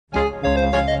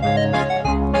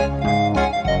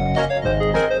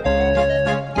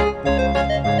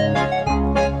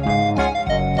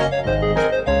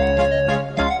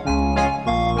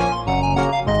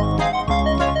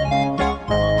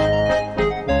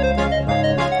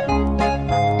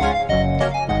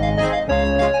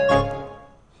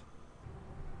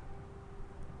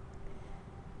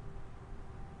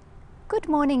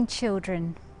morning,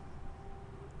 children.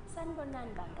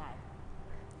 Sanibonani bangani.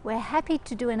 We're happy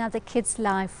to do another Kids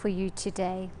Live for you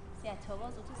today.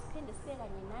 Siyathokoza ukuthi siphinde sibe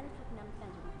kanye nani futhi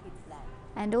namhlanje ku-KidsLive.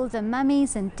 And all the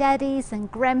mummies and daddies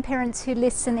and grandparents who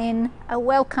listen in are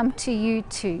welcome to you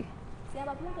too.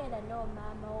 Siyababukela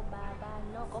nomama, obaba,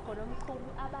 nogogo nomkhulu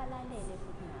abalalele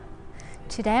futhi nabo.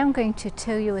 Today I'm going to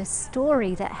tell you a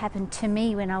story that happened to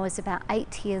me when I was about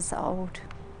 8 years old.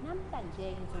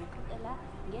 Namhlanje ngizokuxoxela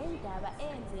ngendaba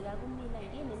eyenzeka kumina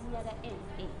ngineminyaka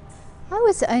eyi-8. I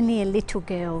was only a little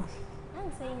girl.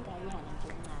 Ngangiseyinganyana nje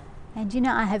encane. And you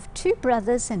know, I have 2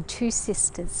 brothers and 2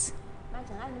 sisters.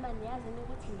 Manje nganima niyazini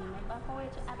ukuthi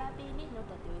nginabafowethu ababili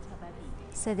nodadewethu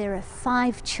ababili. So there are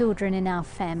 5 children in our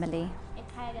family.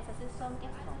 Ekhaya ke sasisonke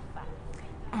so-5.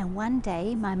 And one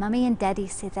day my mummy and daddy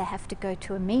said they have to go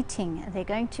to a meeting and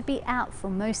they're going to be out for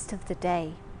most of the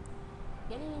day.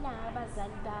 Ngelinye ilanga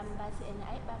abazali bami bathi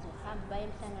ayi bazohamba baye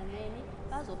emhlanganweni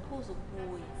bazophuza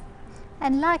ukubuya.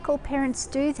 And like all parents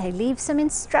do, they leave some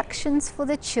instructions for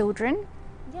the children.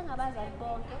 Njengabazali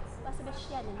bonke base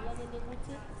beshiya nemiyalelo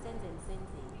ukuthi senzeni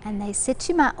senzeni. And they said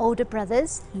to my older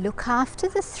brothers, look after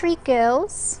the 3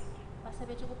 girls. Base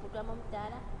bethi kubhuti wami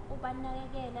omdala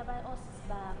ubanakekele osisi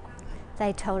bakho.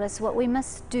 They told us what we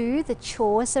must do, the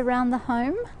chores around the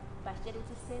home. Basitshela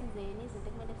ukuthi senzeni izinto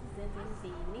ekumele sizenze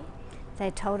endlini. They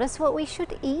told us what we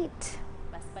should eat.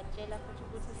 Basibatshela futhi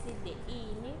ukuthi sidle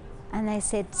ini. And they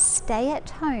said, stay at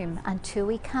home until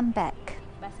we come back.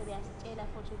 Base beyasitshela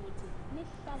futhi ukuthi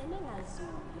nihlale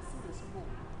ningazuli size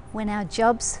sibuye. When our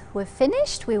jobs were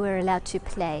finished, we were allowed to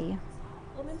play.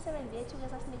 Uma imisebenzi yethu ke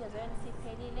sasinikezwe yona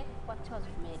siphelile kwakuthiwa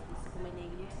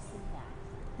sivumelekile ukuthi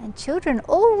sidlale. And children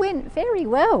all went very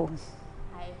well.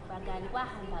 Hayi bangani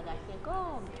kwahamba kahle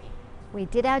konke. We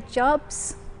did our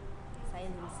jobs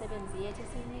Sayenza imisebenzi yethu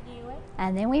esiyinikiwe,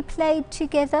 and then we played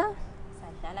together,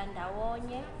 sadlala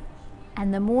ndawonye.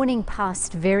 and the morning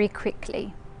passed very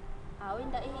quickly.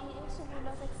 Usuku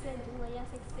lwasekuseni ingxenye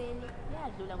yasekuseni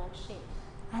yadlula ngokushesha.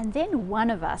 And then one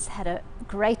of us had a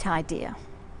great idea.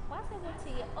 Kwase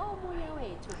kuthi-ke omunye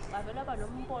wethu wavele waba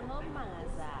nombono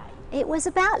omangazayo. It was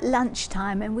about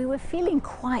lunchtime and we were feeling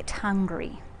quite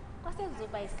hungry. Kwase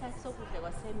kuzoba isikhathi sokudla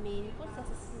kwasemini futhi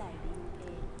sasisilambile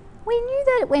impela. We knew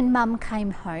that when Mum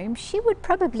came home, she would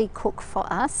probably cook for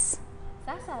us.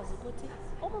 Sasazi ukuthi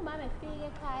uma umama efika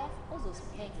ekhaya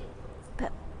uzosiphekela.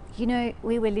 But, you know,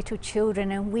 we were little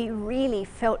children and we really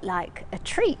felt like a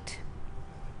treat.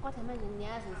 Kodwa manje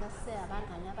niyazi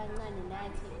sasisebangani abancane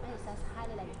nathi manje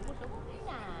sasihalela nje ukudla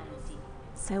okumnandi.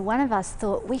 So one of us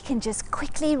thought we can just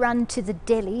quickly run to the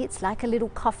deli, it's like a little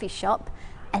coffee shop,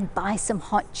 and buy some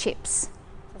hot chips.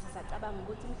 Sasacabanga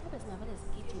ukuthi mhlawumbe singavele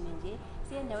sigijime nje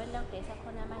siye endaweni la kudayisa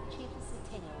khona ama-chips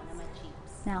sithenge wona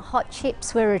ama-chips. Now, hot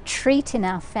chips were a treat in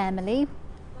our family,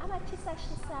 Ama-chips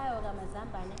ashisayo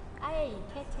kamazambane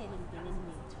ayeyikhethelo emndenini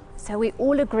wethu. so we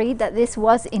all agreed that this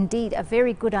was indeed a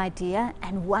very good idea,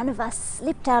 and one of us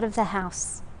slipped out of the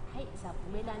house. Hayi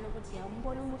savumelana ukuthi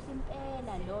yawumbona umuhle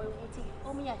impela loyo ukuthi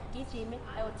omunye agijime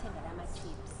ayothenga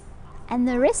lama-chips. And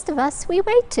the rest of us, we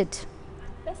waited.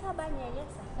 Bese abanye-ke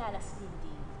sahlala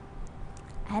silindile.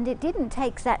 And it didn't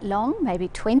take that long, maybe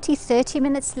 20, 30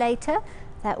 minutes later,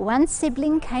 that one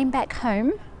sibling came back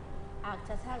home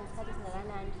Akuthathanga isikhathi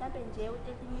esingakanani mhlawumbe nje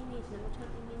u-30 minutes noma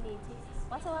u-20 minutes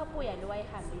wase wabuya lo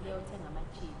wayehambile eyothenga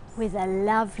ama-chips. with a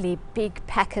lovely big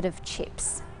packet of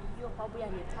chips. Wabuya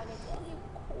nephakethe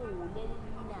elikhulu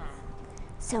elimnandi.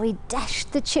 So we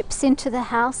dashed the chips into the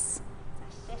house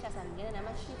Sashesha sangena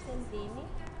nama-chips endlini.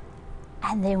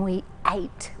 and then we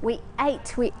ate. We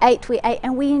ate,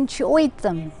 and we enjoyed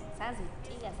them.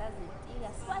 Sazitika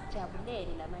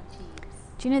siwajabulele lama-chips.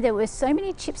 Do you know there were so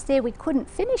many chips there we couldn't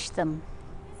finish them?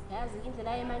 Yazi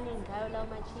indlela emaningi ngayo lawo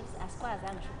ma-chips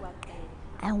asikwazanga ngisho ukuwaqeda.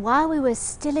 And while we were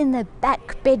still in the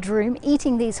back bedroom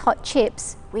eating these hot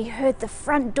chips, we heard the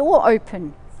front door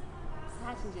open.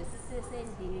 Sathi nje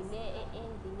sisesendlini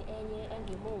endlini enye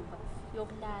engemuva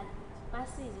yokulala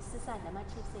masize sisadla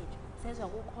ama-chips ethu sezwa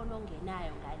kukhona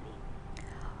ongenayo ngale.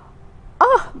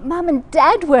 Oh, Mum and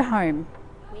Dad were home.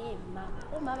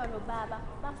 Umama nobaba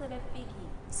base befikile.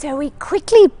 So we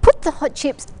quickly put the hot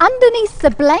chips underneath the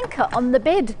blanket on the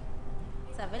bed.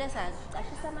 Savele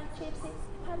saqashisa ama-chips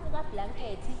phansi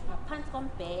kablankethi ngaphansi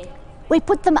kombhede. We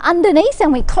put them underneath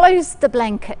and we closed the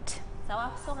blanket.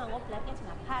 Sawasonga ngoblankethi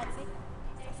ngaphansi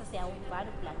sase siyawuvala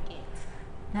ublankethi.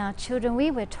 Now, children,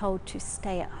 we were told to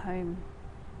stay at home.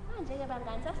 Manje-ke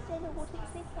bangani sasitshela ukuthi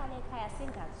sihlale ekhaya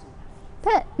singazuli.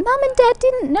 But Mum and Dad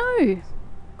didn't know.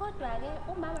 Kodwa-ke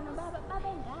umama nobaba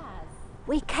babengazi.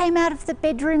 We came out of the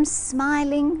bedroom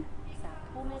smiling,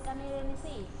 Saphuma ekamereni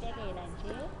siyihlekela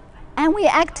nje. and we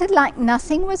acted like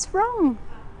nothing was wrong.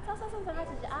 Sasenza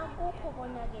ngathi nje akukho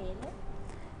konakele.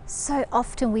 So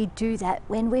often we do that.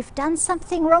 When we've done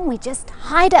something wrong, we just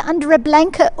hide it under a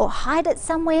blanket or hide it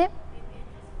somewhere.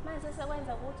 Manje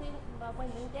sekwenza ukuthi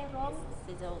bakwenza into e-wrong,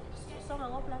 sizosonga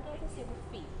ngoblanketi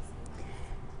sikufihle.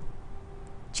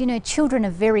 Do you know, children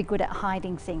are very good at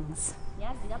hiding things.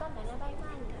 Yazi abangane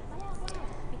abancane bayakwazi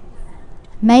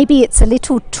ukufihla. Maybe it's a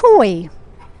little toy.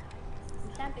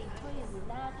 Mhlambe ithoyi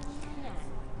ezilapha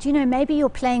iminyanyana. Do you know, maybe you're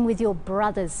playing with your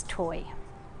brother's toy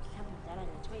Mhlambe udlala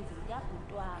nethoyi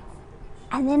ezilabhutwa wakho.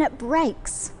 and then it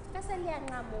breaks, Bese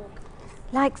liyanqamuka.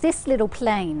 like this little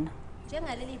plane.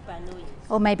 Njengaleli bhanoyi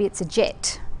Or maybe it's a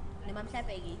jet. noma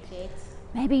mhlambe ke-jet.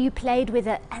 Maybe you played with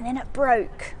it and then it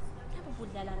broke. Mhlambe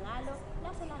ubudlala ngalo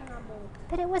lase lanqamuka.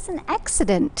 But it was an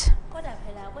accident. Kodwa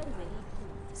phela kwenzeka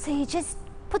iphutha. So you just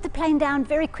put the plane down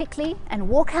very quickly and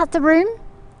walk out the room,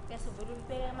 Bese uvele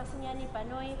ulibeke amasinyane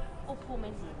ibhanoyi uphume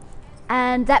endlini.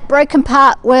 and that broken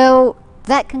part, well,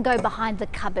 that can go behind the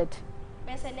cupboard.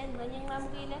 Bese le ngxenye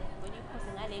enqamukile wena uyiphose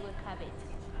ngale kwekhabethe.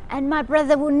 And my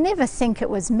brother will never think it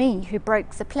was me who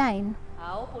broke the plane.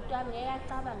 Hawu ubhuti wami ngeke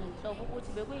acabange nhlobo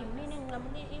ukuthi bekuyimina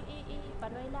enginqamule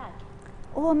ibhanoyi lakhe.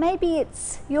 Or maybe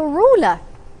it's your ruler.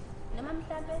 Noma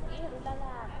mhlambe irula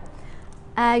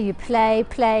lakho. You play,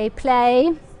 play, play,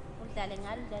 Udlale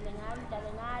ngalo, udlale ngalo,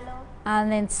 udlale ngalo.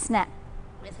 and then snap.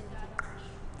 Bese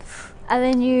lithi And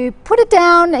then you put it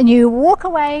down and you walk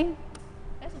away,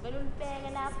 bese uvele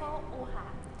ulibeke lapho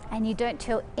uhambe. and you don't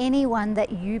tell anyone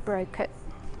that you broke it.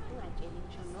 Ungatsheli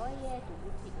ngisho noyedwa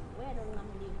ukuthi wena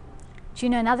onqamule ibhanoyi. Do you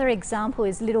know, another example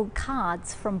is little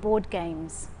cards from board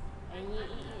games. Enye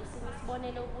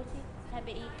isibonelo ukuthi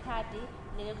mhlambe ikhadi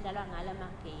leli kudlalwa ngalo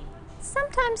amagame.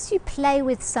 Sometimes you play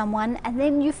with someone and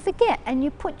then you forget and you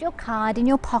put your card in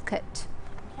your pocket.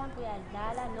 Mhlambe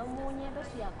uyadlala nomunye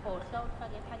bese uyakhohlwa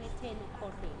ufake ephaketheni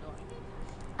ukhohlwe yilona.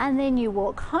 And then you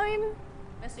walk home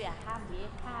Bese uyahamba uye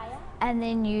ekhaya and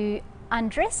then you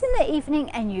undress in the evening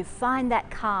and you find that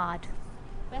card.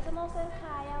 bese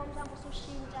mawusekhaya mhlawumbe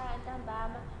usushintsha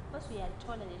ntambama bese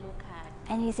uyalithola lelo khadi.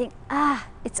 And you think,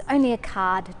 it's only a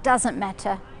card, doesn't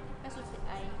matter. Bese uthi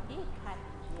ayi ikhadi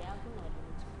nje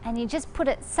akunalutho. And you just put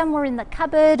it somewhere in the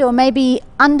cupboard or maybe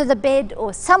under the bed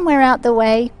or somewhere out the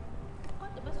way.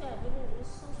 Kodwa bese uyavele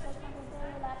ulisuse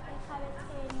mhlawumbe lapha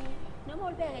ekhabetheni noma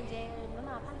ulibeke nje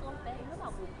noma ngaphansi kombhede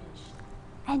noma kuphi nje.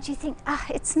 And you think,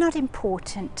 it's not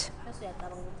important. Bese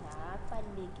uyacabanga ukuthi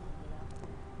akubalulekile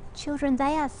kakhulu. Children,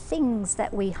 they are things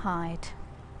that we hide.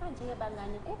 Manje-ke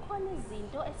bangani kukhona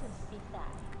izinto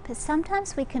esizifihlayo. But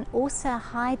sometimes we can also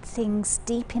hide things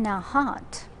deep in our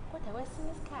heart. Kodwa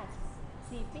kwesinye isikhathi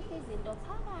siyifihla izinto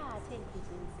phakathi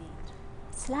ey'nhliziyweni zethu.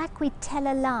 It's like we tell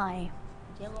a lie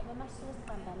Njengoba masuke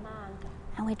siqamba amanga.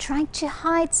 and we're trying to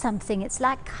hide something. It's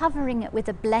like covering it with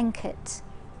a blanket.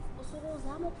 Usuke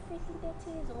uzama ukufihla into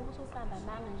ethize ngoba usuqamba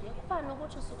amanga nje. Kufana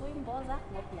nokuthi usuke uyimboza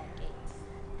ngoblanketi.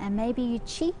 And maybe you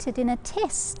cheated in a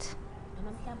test.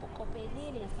 Noma mhlawumbe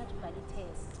ukopelile ngesikhathi ubhala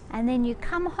i-test. And then you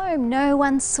come home, no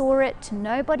one saw it,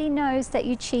 nobody knows that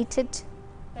you cheated.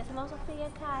 Bese mawusufika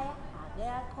ekhaya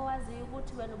akekho owaziyo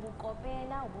ukuthi wena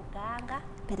ubukopela ubuganga.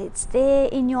 But it's there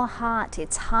in your heart.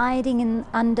 It's hiding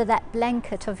under that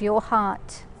blanket of your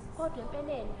heart. Kodwa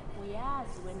empeleni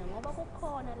uyazi wena ngoba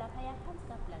kukhona laphaya phansi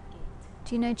kablanketi.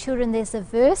 Do you know, children, there's a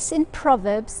verse in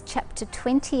Proverbs chapter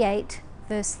 28,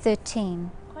 verse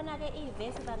 13. Khona-ke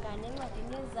ivesi bangane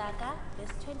encwadini yezaga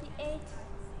verse 28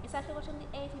 isahluko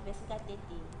 28 ivesi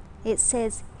ka-13 It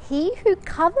says, "He who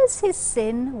covers his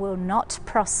sin will not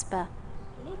prosper,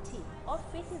 lithi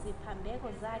ofihla iziphambeko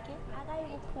zakhe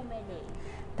akayikuphumelela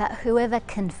but whoever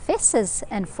confesses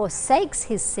and forsakes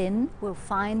his sin will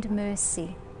find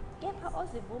mercy." kepha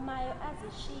ozivumayo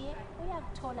azishiye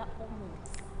uyakuthola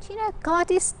umusa. Do you know,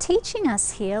 God is teaching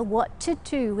us here what to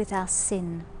do with our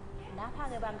sin.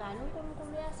 Lapha-ke bangane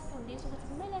uNkulunkulu uyasifundisa ukuthi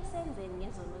kumele senzeni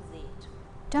ngezono zethu.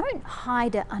 Don't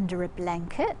hide it under a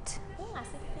blanket.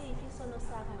 Ungasifihli isono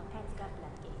sakho ngaphansi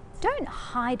kablanketi. Don't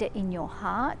hide it in your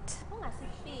heart.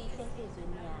 Ungasifihli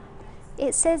enhliziyweni yakho.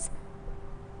 It says,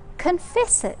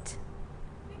 confess it.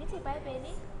 Lithi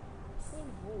iBhayibheli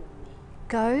sivume.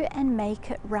 Go and make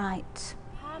it right.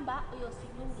 Hamba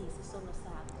uyosilungisa isono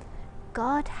sakho.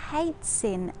 God hates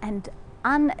sin, and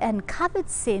uncovered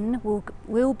sin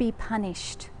will be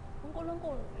punished.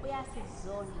 uNkulunkulu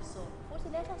uyasizonda isono futhi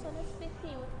leso sono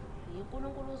esifihliwe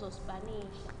uNkulunkulu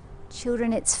uzosipanisha.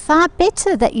 Children, it's far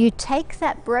better that you take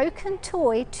that broken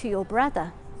toy to your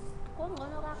brother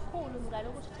Kungcono kakhulu mngane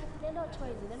ukuthi uthathe lelo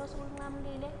thoyizi lelo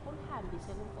sokulinqamulile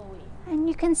ulihambise kumfowenu. and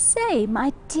you can say,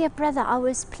 "My dear brother, I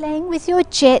was playing with your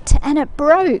jet and it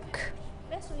broke."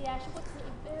 Bese uyasho ukuthi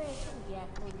mfowethu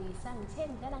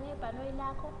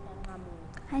lakho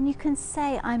lanqamuka. And you can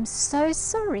say, I'm so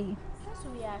sorry. Bese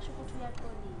uyasho ukuthi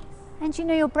uyaxolisa. And you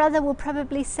know your brother will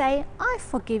probably say, I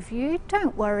forgive you,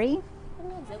 don't worry.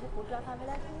 Kungenzeka ubhuti wakho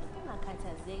avele athi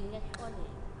ungakhathazeki ngiyakuxolela.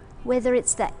 Whether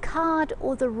it's that card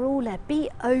or the ruler, be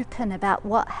open about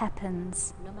what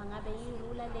happens. Noma ngabe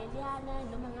yirula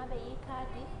leliyana noma ngabe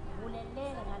yikhadi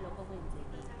vuleleka ngalokho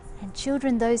kwenzekile. And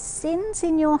children, those sins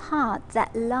in your heart,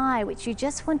 that lie which you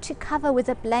just want to cover with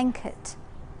a blanket,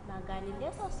 Mangani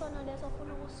leso sono leso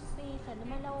ufuna ukusifihla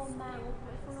noma lawo manga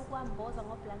ufuna ukuwamboza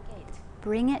ngoblanket.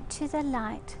 bring it to the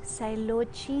light. Say,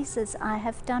 Lord Jesus, I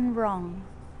have done wrong.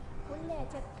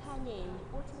 Kulethe ekukhanyeni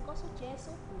uthi Nkosi uJesu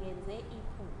ngenze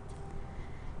iphutha.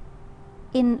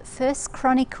 In 1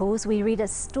 Chronicles, we read a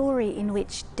story in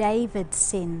which David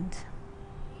sinned.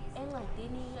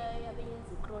 Encwadini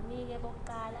yabeyiziKronike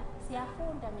bokuqala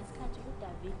siyafunda ngesikhathi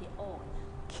uDavide ola.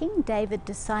 King David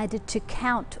decided to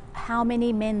count how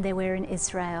many men there were in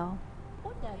Israel.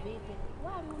 uDavide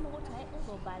wanquma ukuthi hayi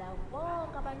uzobala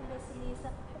bonke abantu besilisa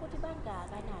ukuthi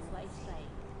bangakanani kwa-Israyeli.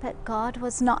 But God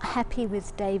was not happy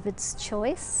with David's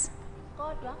choice.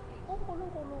 Kodwa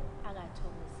uNkulunkulu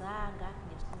akathokozanga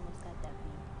ngesinqumo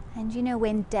sikaDavide. And you know,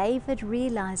 when David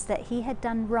realized that he had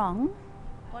done wrong,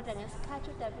 Kodwa ngesikhathi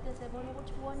uDavide sebona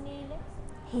ukuthi wonile,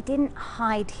 he didn't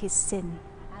hide his sin.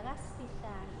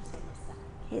 akasifihlanga isono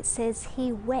sakhe. It says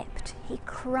he wept, he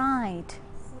cried,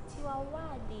 Kuthiwa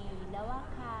walila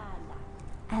wakhala.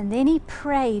 and then he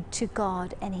prayed to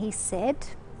God and he said,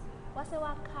 Wase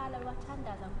wakhala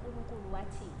wathandaza uNkulunkulu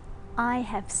wathi, I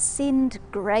have sinned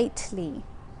greatly.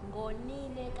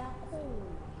 ngonile kakhulu.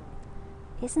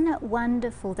 Isn't it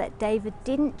wonderful that David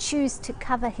didn't choose to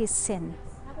cover his sin?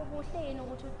 Akukuhle yini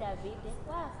ukuthi uDavide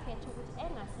wakhetha ukuthi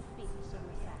engasifihli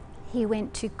isono sakhe. He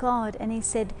went to God and he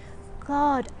said,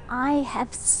 God, I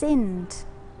have sinned.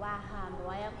 Wahamba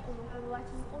waya kuNkulunkulu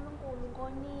wathi uNkulunkulu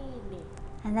ngonile.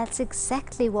 And that's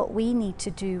exactly what we need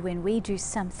to do when we do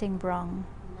something wrong.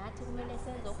 Nathi kumele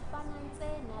senze okufana nse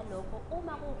nalokho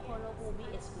uma kukhona okubi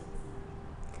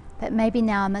esikwenzile. But maybe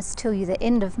now I must tell you the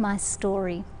end of my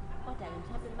story. Kodwa ke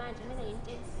mhlawumbe manje mina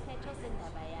ngintshela isiphetho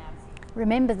sendaba yami.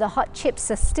 Remember, the hot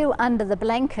chips are still under the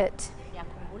blanket.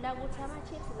 Ngiyakhumbula ukuthi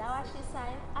ama-chips lawa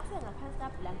ashisayo asengaphansi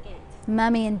kablanket.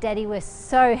 Mummy and Daddy were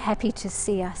so happy to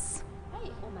see us.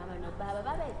 Hayi umama nobaba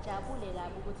babejabule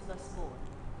kabi ukuthi basibone.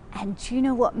 And do you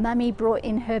know what Mummy brought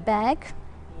in her bag?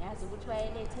 Ngiyazi ukuthi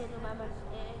wayeletheni umama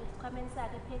esikhwameni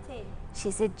sakhe ephetheni. She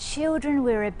said, children,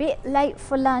 we're a bit late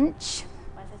for lunch,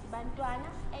 Wasethi bantwana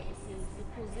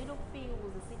siphuzile ukufika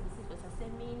ukuze sidle isidlo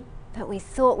sasemini. but we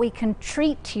thought we can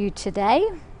treat you today.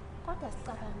 Kodwa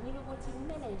sicabangile ukuthi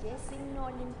kumele nje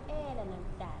sinone impela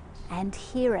namhlanje. And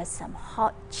here are some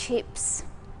hot chips.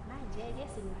 Manje-ke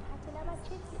siniphathele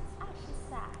ama-chips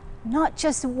ashisayo. Not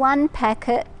just one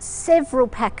packet, several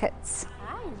packets.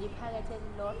 Hhayi nje iphakethe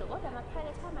elilodwa kodwa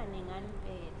amaphakethe amaningana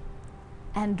impela.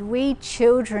 And we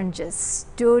children just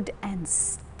stood and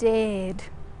stared.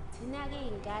 Thina-ke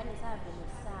iy'ngane savele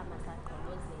sama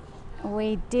sagqolozela.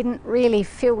 We didn't really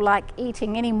feel like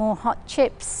eating any more hot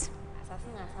chips.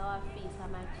 Sasingasawafisi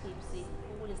ama-chips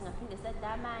ukule singaphinde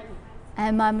sedla amanye.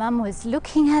 And my mum was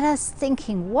looking at us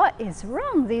thinking, what is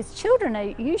wrong? These children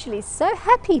are usually so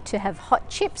happy to have hot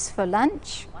chips for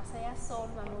lunch. Waseyasola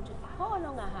umama ukuthi khona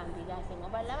ongahambi kahle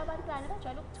ngoba laba bantwana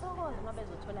bajwayele ukuthokoza uma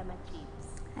bezothola ama-chips.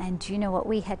 And do you know what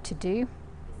we had to do?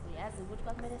 Uyazi ukuthi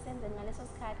kwakumele senzeni ngaleso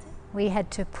sikhathi? We had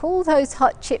to pull those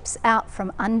hot chips out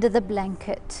from under the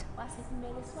blanket. Kwase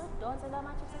kumele siwadonse lawa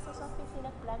ma-chips esesiwafihlile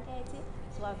kublankethi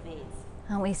siwaveze.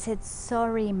 And we said,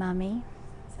 sorry, Mummy.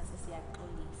 Sase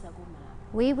siyaxolisa kumama.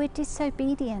 We were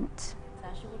disobedient.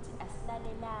 Sasho ukuthi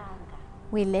asilalelanga.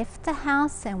 We left the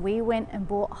house and we went and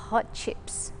bought hot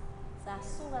chips.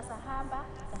 Sasuka sahamba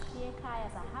sashiya ekhaya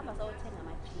sahamba sayothenga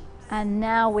ama-chips. And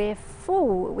now we're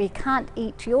full. We can't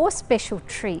eat your special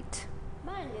treat.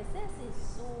 Manje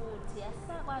sesisuthi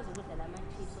asisakwazi ukudla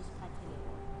lama-chips osiphathele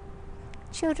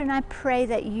wona. Children, I pray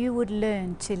that you would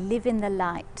learn to live in the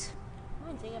light.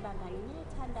 Manje-ke bangani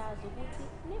ngiyathandaza ukuthi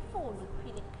nifunde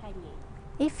ukuphila ekukhanyeni.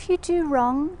 If you do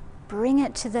wrong, bring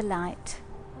it to the light.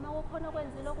 Uma kukhona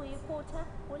okwenzile okuyiphutha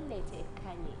kulethe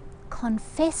ekukhanyeni.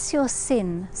 Confess your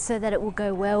sin so that it will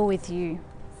go well with you.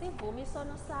 Sivume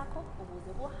isono sakho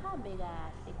ukuze kuhambe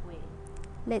kahle kuwena.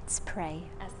 Let's pray.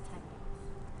 Asithandane.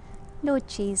 Lord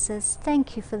Jesus,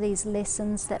 thank you for these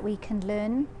lessons that we can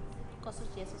learn. Nkosi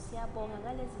uJesu siyabonga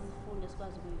ngalezi zifundo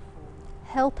sikwazi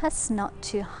ukuyifunda. Help us not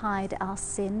to hide our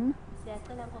sin.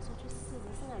 Siyacela Nkosi ukuthi usisize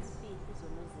singazifihli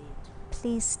izono zethu.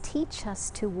 Please teach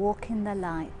us to walk in the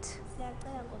light.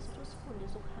 Siyacela Nkosi ukuthi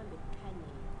usifundise ukuhamba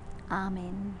ekukhanyeni.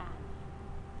 Amen. Amen.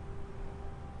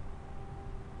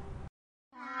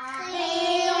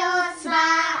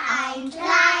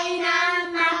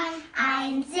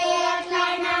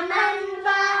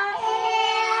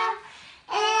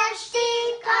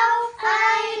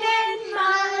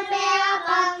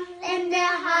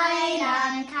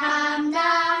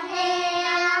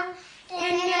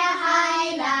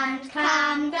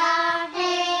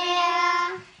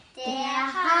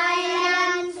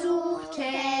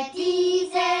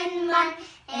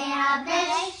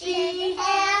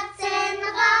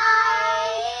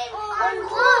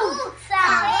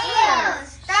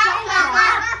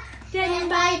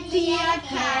 wir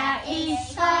Care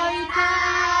ist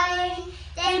vorbei,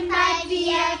 denn bald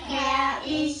wir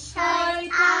Care ist